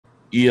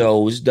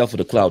Yo, it's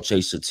definitely the Clout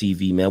Chaser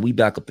TV, man. We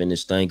back up in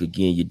this thing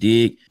again, you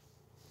dig?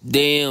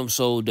 Damn,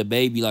 so the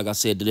baby, like I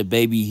said, the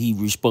baby, he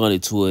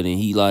responded to it, and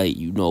he like,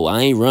 you know,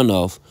 I ain't run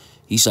off.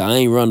 He said, I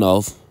ain't run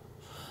off.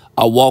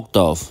 I walked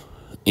off.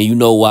 And you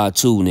know why,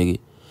 too, nigga.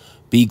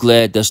 Be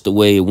glad that's the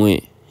way it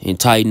went. And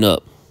tighten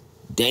up.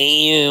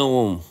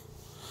 Damn.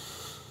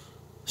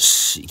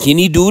 Can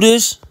he do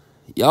this?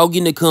 Y'all get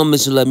in the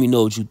comments and let me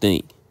know what you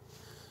think.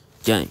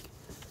 Gang.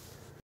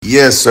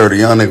 Yes, sir. The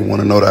young nigga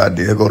want to know the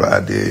idea. Go to the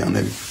idea, young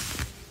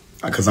nigga.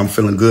 Because I'm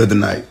feeling good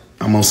tonight.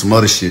 I'm on some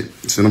other shit.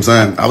 You see what I'm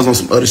saying? I was on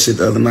some other shit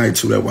the other night,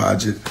 too. That's why I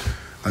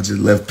just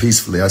left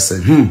peacefully. I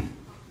said,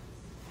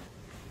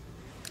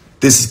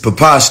 this is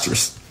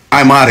preposterous.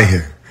 I'm out of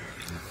here.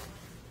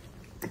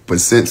 But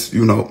since,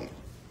 you know,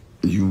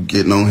 you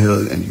getting on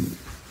here and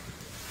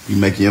you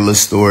making your little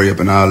story up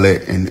and all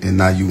that, and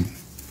now you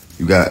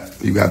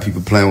got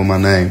people playing with my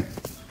name,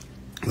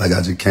 like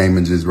I just came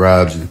and just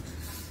robbed you.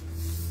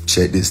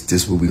 Check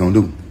this what we gonna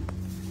do.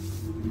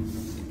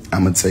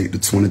 I'm gonna take the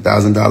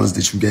 $20,000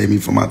 that you gave me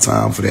for my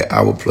time for that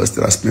hour plus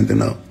that I spent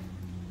in up,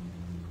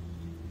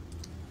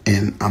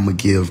 and I'm gonna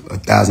give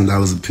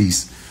 $1,000 a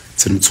piece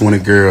to them 20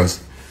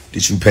 girls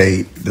that you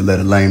paid to let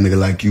a lame nigga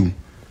like you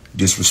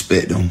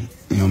disrespect them.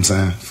 You know what I'm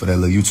saying? For that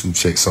little YouTube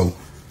check. So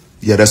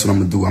yeah, that's what I'm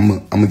gonna do.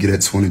 I'm gonna get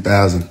that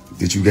 20,000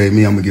 that you gave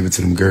me. I'm gonna give it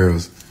to them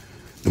girls,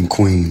 them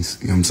queens.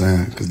 You know what I'm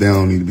saying? Because they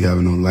don't need to be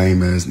having no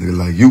lame ass nigga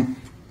like you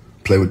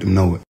play with them.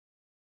 Know it.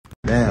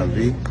 Damn,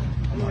 V.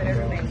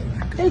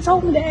 They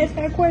told me to ask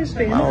that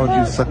question. Why would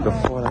you suck the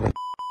fuck out of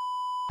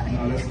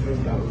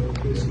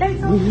They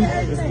told me to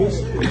ask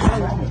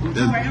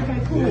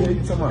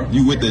that.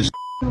 You with this?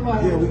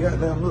 Yeah, we got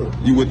that look.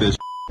 You with this?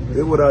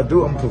 That's what I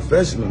do. I'm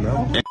professional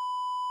now.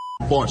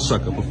 Fart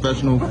sucker,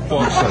 professional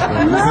fart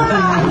sucker.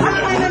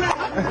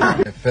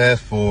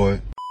 Fast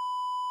forward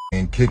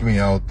and kick me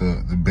out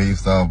the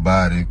based off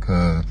body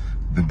because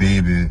the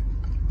baby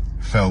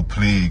felt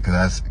pleased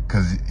because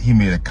he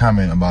made a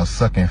comment about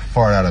sucking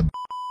fart out of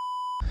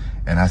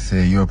and I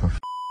said you're a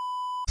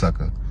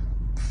sucker,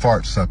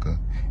 fart sucker,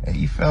 and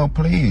he felt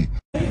pleased.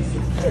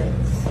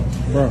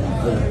 Bro,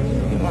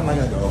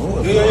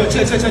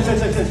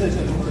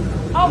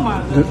 Oh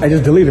my God. I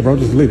just deleted, bro.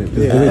 Just delete it.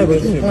 yeah,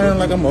 but you playing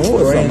like I'm a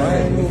whore or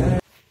something.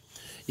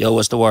 Yo,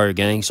 what's the word,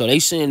 gang? So they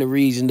saying the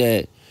reason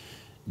that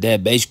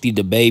basically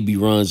the baby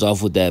runs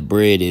off with that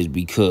bread is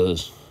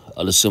because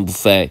of the simple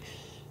fact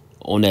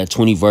on that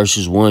 20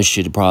 versus 1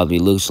 shit it probably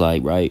looks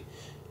like, right?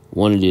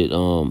 One of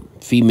the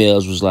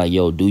females was like,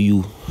 yo, do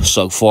you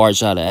suck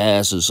farts out of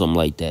ass or something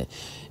like that?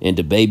 And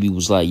the baby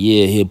was like,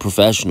 yeah, he a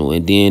professional.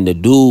 And then the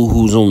dude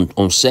who's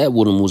on set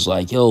with him was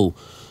like, yo,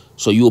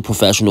 so you a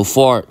professional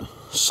fart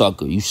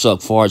sucker. You suck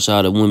farts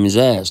out of women's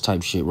ass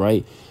type shit,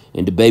 right?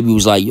 And the baby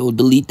was like, yo,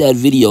 delete that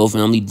video,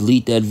 family.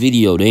 Delete that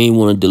video. They ain't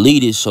want to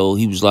delete it. So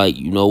he was like,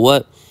 you know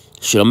what?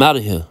 Shit, I'm out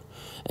of here.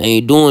 I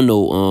ain't doing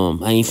no,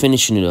 I ain't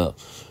finishing it up.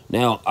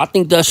 Now, I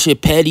think that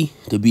shit petty,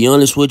 to be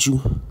honest with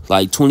you.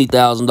 Like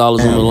 $20,000 on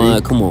the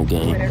line. Come on,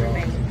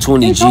 gang.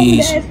 20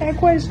 G's. Why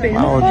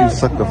would you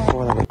suck the fuck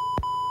out of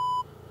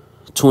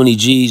 20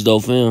 G's, though,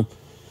 fam.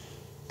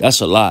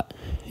 That's a lot,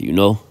 you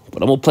know?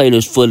 But I'm going to play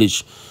this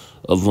footage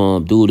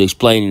of dude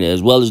explaining it,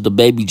 as well as the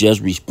baby just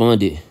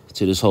responded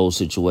to this whole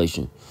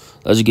situation.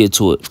 Let's get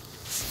to it.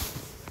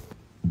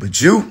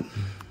 But you,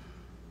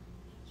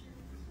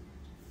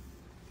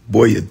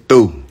 boy, you're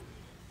through.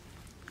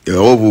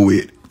 You're over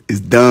with. It's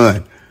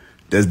done.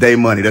 That's they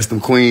money. That's them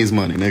queens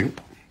money, nigga.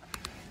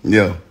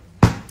 Yo,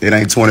 it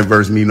ain't 20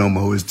 verse me no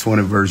more. It's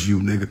 20 verse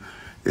you,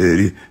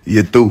 nigga.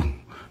 You're through.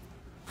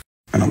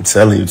 And I'm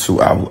telling you,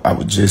 too, I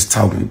was just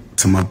talking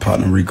to my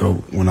partner, Rico,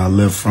 when I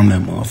left from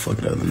that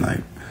motherfucker the other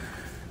night.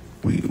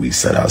 We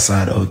sat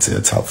outside the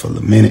hotel, talked for a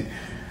little minute.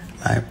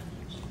 Like,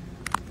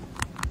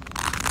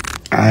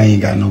 I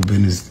ain't got no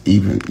business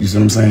even, you see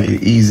what I'm saying?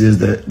 As easy as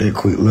that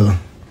quick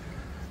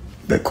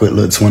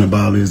little 20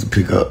 ball is to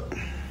pick up.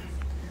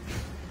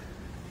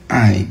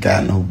 I ain't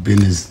got no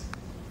business.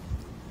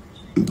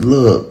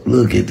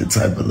 Look at the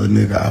type of little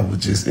nigga I was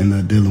just in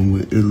there dealing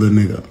with. This little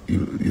nigga,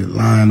 you're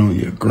lying on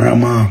your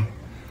grandma.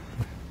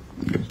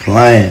 You're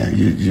playing.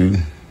 You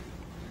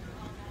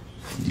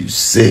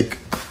sick.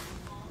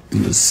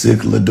 You a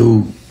sick little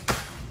dude.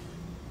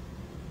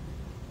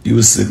 You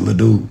a sick little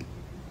dude.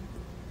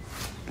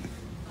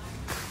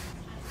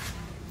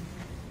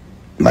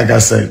 Like I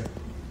said,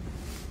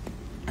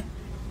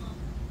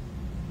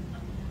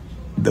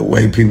 the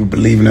way people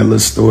believe in that little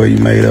story you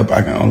made up,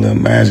 I can only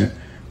imagine.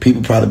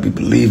 People probably be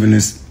believing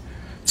this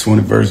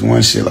 20 verse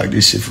 1 shit like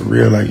this shit for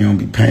real. Like you don't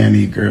be paying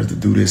these girls to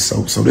do this.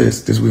 So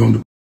this we gonna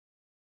do.